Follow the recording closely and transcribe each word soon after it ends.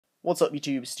What's up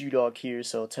YouTube, StewDog here.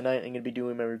 So tonight I'm going to be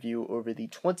doing my review over the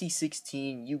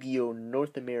 2016 Yu-Gi-Oh!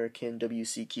 North American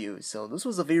WCQ. So this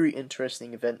was a very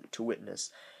interesting event to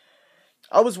witness.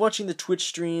 I was watching the Twitch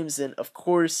streams and of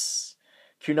course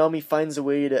Konami finds a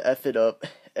way to F it up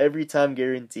every time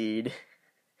guaranteed.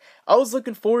 I was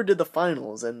looking forward to the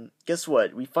finals and guess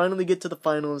what? We finally get to the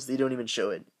finals, they don't even show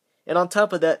it. And on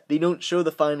top of that, they don't show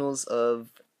the finals of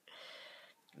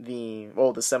the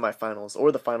semifinals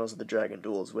or the finals of the Dragon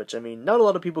Duels, which, I mean, not a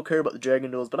lot of people care about the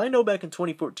Dragon Duels, but I know back in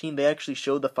 2014 they actually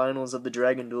showed the finals of the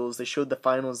Dragon Duels, they showed the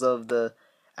finals of the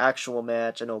actual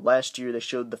match. I know last year they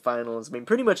showed the finals. I mean,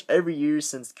 pretty much every year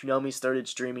since Konami started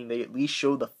streaming, they at least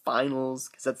show the finals,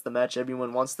 because that's the match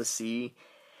everyone wants to see.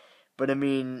 But I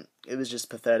mean, it was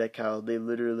just pathetic how they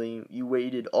literally, you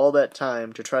waited all that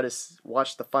time to try to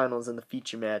watch the finals and the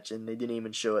feature match, and they didn't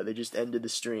even show it. They just ended the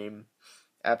stream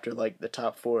after like the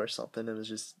top 4 or something. It was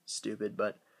just stupid,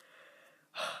 but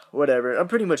whatever. I'm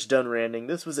pretty much done ranting.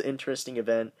 This was an interesting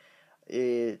event.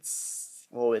 It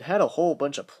had a whole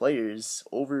bunch of players,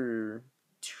 over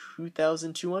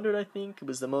 2,200, I think. It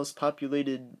was the most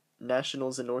populated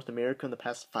nationals in North America in the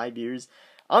past 5 years.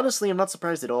 Honestly, I'm not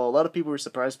surprised at all. A lot of people were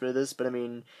surprised by this, but I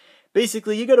mean,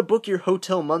 basically, you gotta book your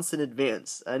hotel months in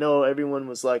advance. I know everyone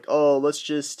was like, oh, let's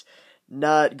just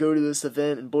not go to this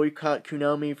event and boycott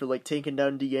Konami for like taking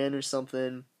down DN or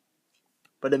something.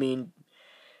 But I mean,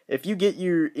 if you get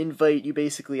your invite, you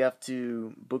basically have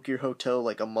to book your hotel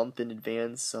like a month in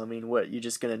advance. So I mean, what, you're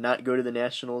just gonna not go to the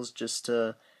nationals just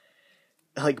to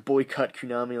like boycott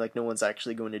Konami? Like, no one's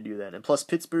actually going to do that. And plus,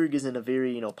 Pittsburgh is in a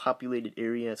very, populated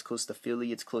area. It's close to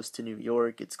Philly, it's close to New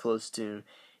York, it's close to,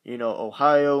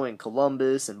 Ohio and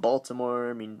Columbus and Baltimore.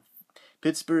 I mean,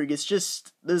 Pittsburgh, it's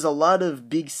just, there's a lot of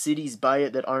big cities by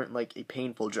it that aren't like a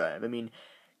painful drive. I mean,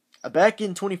 back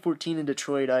in 2014 in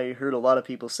Detroit, I heard a lot of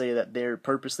people say that they're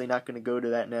purposely not going to go to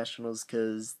that Nationals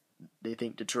because they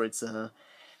think Detroit's a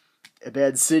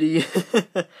bad city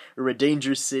or a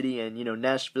dangerous city. And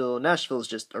Nashville's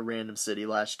just a random city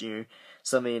last year.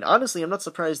 So I mean, honestly, I'm not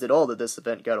surprised at all that this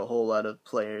event got a whole lot of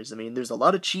players. I mean, there's a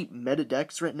lot of cheap meta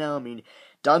decks right now. I mean,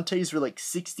 Dante's were like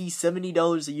 $60,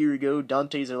 $70 a year ago.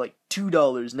 Dante's are like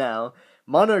 $2 now.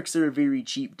 Monarchs are a very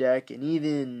cheap deck, and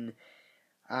even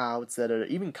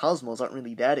even Cosmos aren't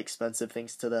really that expensive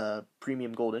thanks to the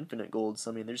premium gold, infinite gold.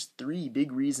 So I mean, there's 3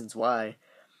 big reasons why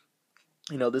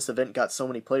this event got so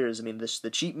many players. I mean, the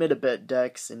cheap meta bet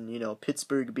decks, and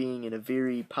Pittsburgh being in a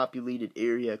very populated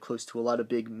area close to a lot of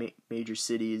big major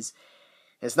cities.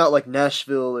 It's not like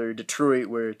Nashville or Detroit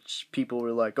where people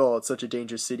were like, oh, it's such a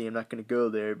dangerous city, I'm not going to go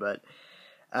there. But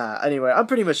anyway, I'm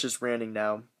pretty much just ranting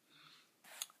now.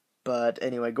 But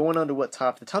anyway, going on to the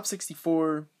top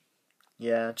 64,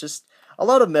 yeah, just a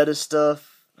lot of meta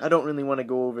stuff. I don't really want to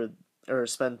go over or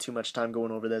spend too much time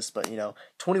going over this, but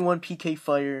 21 PK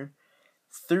Fire,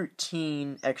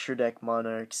 13 extra deck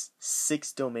Monarchs,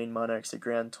 6 domain Monarchs, a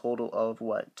grand total of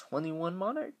what, 21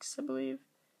 Monarchs, I believe?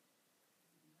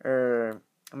 Or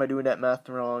am I doing that math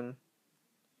wrong?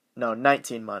 No,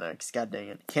 19 Monarchs. God dang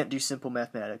it. Can't do simple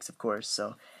mathematics, of course.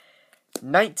 So,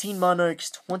 19 Monarchs,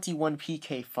 21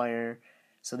 PK Fire.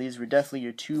 So these were definitely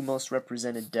your 2 most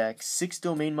represented decks. 6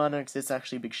 Domain Monarchs, that's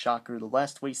actually a big shocker. The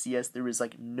last WCS, there was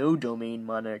like no Domain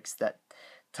Monarchs that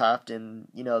topped, and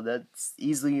that's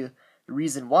easily the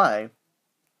reason why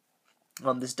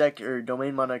this deck, or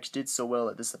Domain Monarchs, did so well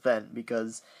at this event,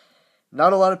 because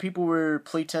not a lot of people were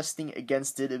playtesting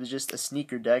against it. It was just a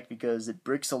sneaker deck because it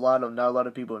bricks a lot of, not a lot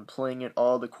of people have been playing it.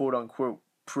 All the quote-unquote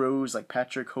pros like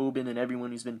Patrick Hoban and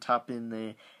everyone who's been topping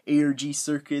the ARG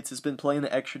circuits has been playing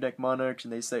the extra deck Monarchs,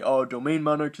 and they say, oh, Domain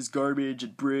Monarch is garbage,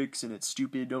 it bricks, and it's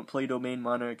stupid, don't play Domain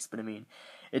Monarchs. But I mean,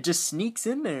 it just sneaks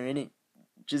in there, and it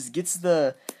just gets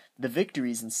the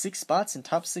victories in 6 spots in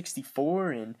top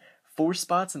 64, and 4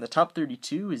 spots in the top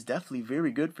 32 is definitely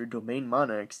very good for Domain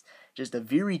Monarchs. Just a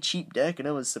very cheap deck, and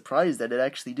I was surprised that it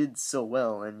actually did so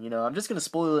well. And I'm just going to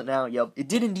spoil it now. Yep, it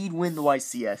did indeed win the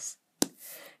YCS.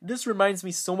 This reminds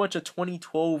me so much of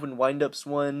 2012 when Windups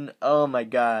won. Oh my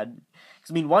god.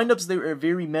 Because, I mean, Windups, they were a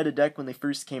very meta deck when they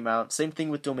first came out. Same thing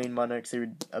with Domain Monarchs. They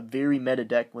were a very meta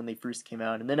deck when they first came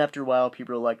out. And then after a while,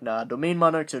 people were like, nah, Domain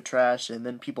Monarchs are trash. And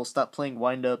then people stopped playing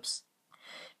Windups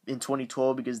in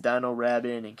 2012 because Dino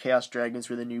Rabbit and Chaos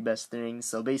Dragons were the new best things.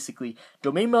 So basically,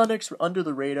 Domain Monarchs were under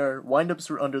the radar.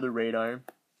 Windups were under the radar.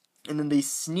 And then they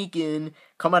sneak in,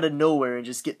 come out of nowhere, and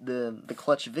just get the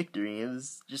clutch victory. It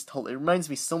was just, it reminds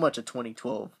me so much of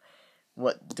 2012,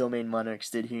 what Domain Monarchs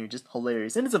did here. Just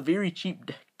hilarious. And it's a very cheap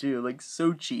deck, too. Like,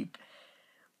 so cheap.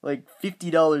 Like,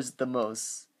 $50 at the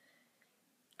most.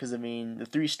 Because, I mean, the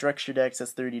 3 structure decks,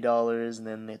 that's $30, and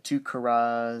then the 2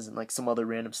 Karas, and like some other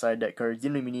random side deck cards. You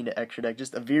don't even need an extra deck,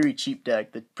 just a very cheap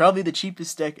deck. Probably the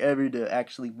cheapest deck ever to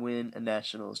actually win a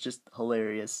Nationals. Just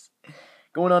hilarious.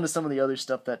 Going on to some of the other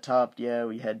stuff that topped, yeah,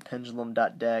 we had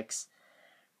Pendulum.decks.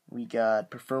 We got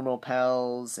Performal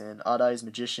Pals and Odd Eyes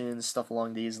Magicians, stuff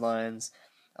along these lines.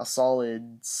 A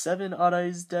solid 7 Odd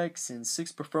Eyes decks and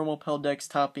 6 Performal Pal decks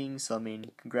topping, so I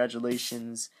mean,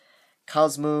 congratulations.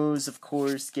 Cosmos, of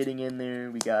course, getting in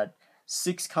there. We got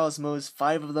 6 Cosmos,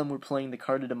 5 of them were playing the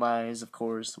Card of Demise, of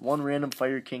course. 1 random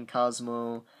Fire King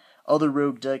Cosmo. Other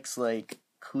rogue decks like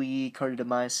Klee, Card of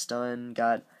Demise, Stun,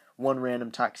 got 1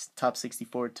 random top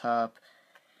 64 top.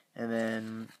 And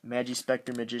then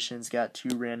Magispectre Magicians got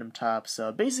 2 random tops.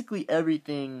 Basically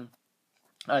everything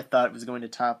I thought was going to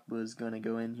top was going to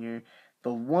go in here.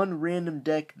 The one random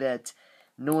deck that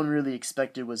no one really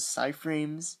expected was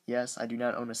Psyframes. Yes, I do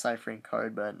not own a Psyframe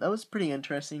card, but that was pretty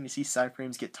interesting to see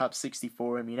Psyframes get top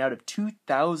 64. I mean, out of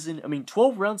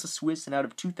 12 rounds of Swiss and out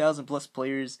of 2,000 plus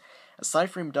players, a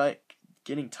Psyframe deck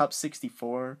getting top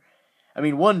 64. I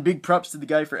mean, 1, big props to the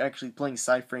guy for actually playing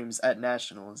Psyframes at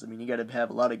Nationals. I mean, you gotta have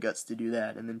a lot of guts to do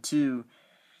that. And then 2,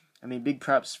 I mean, big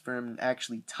props for him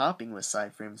actually topping with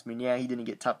Psyframes. I mean, yeah, he didn't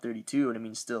get top 32, but I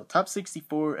mean, still, top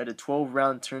 64 at a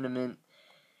 12-round tournament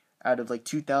out of like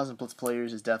 2,000 plus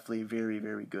players is definitely very,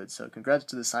 very good. So congrats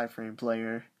to the Psyframe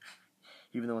player,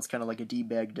 even though it's kind of like a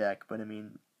D-bag deck. But I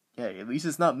mean, yeah, at least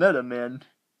it's not meta, man.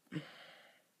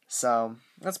 So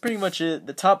that's pretty much it.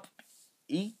 The top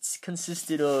 8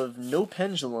 consisted of no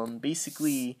Pendulum.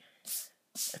 Basically,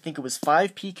 I think it was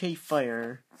 5 PK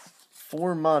Fire,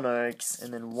 4 Monarchs,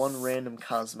 and then 1 random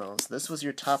Cosmos. This was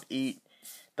your top 8.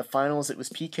 The finals, it was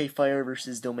PK Fire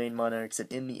versus Domain Monarchs,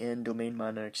 and in the end, Domain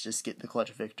Monarchs just get the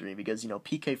clutch victory because, you know,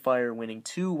 PK Fire winning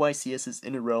 2 YCSs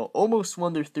in a row, almost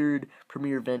won their 3rd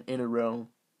premier event in a row.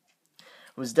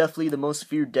 It was definitely the most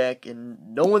feared deck,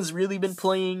 and no one's really been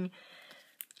playing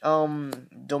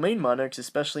Domain Monarchs,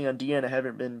 especially on DN. I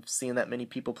haven't been seeing that many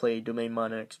people play Domain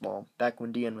Monarchs, well, back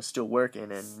when DN was still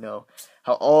working, and, you know,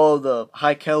 how all the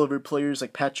high-caliber players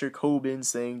like Patrick Hoban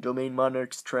saying Domain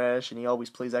Monarchs trash, and he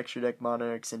always plays extra deck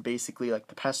Monarchs, and basically, like,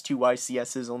 the past 2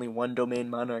 YCSs, only 1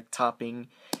 Domain Monarch topping.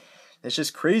 It's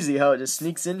just crazy how it just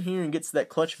sneaks in here and gets that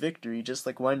clutch victory, just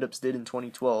like Windups did in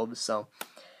 2012, so.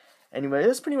 Anyway,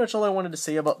 that's pretty much all I wanted to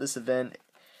say about this event.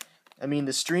 I mean,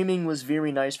 the streaming was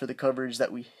very nice for the coverage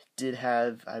that we did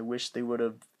have. I wish they would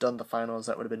have done the finals.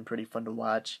 That would have been pretty fun to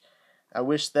watch. I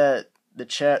wish that the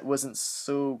chat wasn't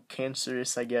so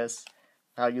cancerous, I guess.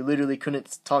 How you literally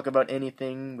couldn't talk about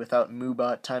anything without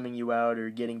Moobot timing you out or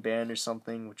getting banned or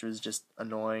something, which was just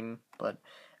annoying. But,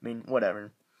 I mean,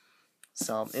 whatever.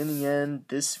 So, in the end,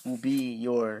 this will be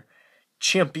your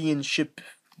championship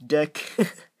deck.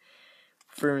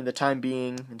 For the time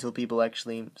being, until people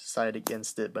actually decide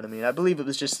against it. But I mean, I believe it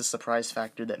was just the surprise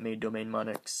factor that made Domain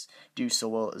Monarchs do so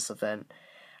well at this event.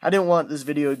 I didn't want this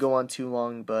video to go on too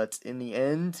long, but in the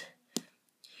end,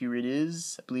 here it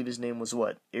is. I believe his name was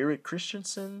what? Erik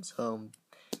Christensen?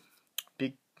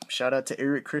 Big shout out to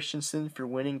Erik Christensen for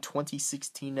winning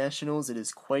 2016 Nationals. It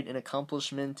is quite an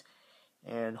accomplishment,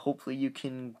 and hopefully you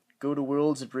can go to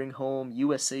Worlds and bring home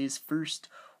USA's first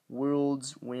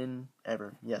Worlds win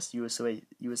ever. Yes,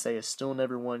 USA has still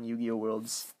never won Yu-Gi-Oh!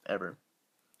 Worlds ever.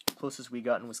 Closest we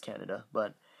gotten was Canada.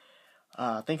 But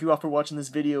thank you all for watching this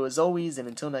video as always, and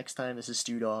until next time, this is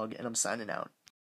Stu Dog, and I'm signing out.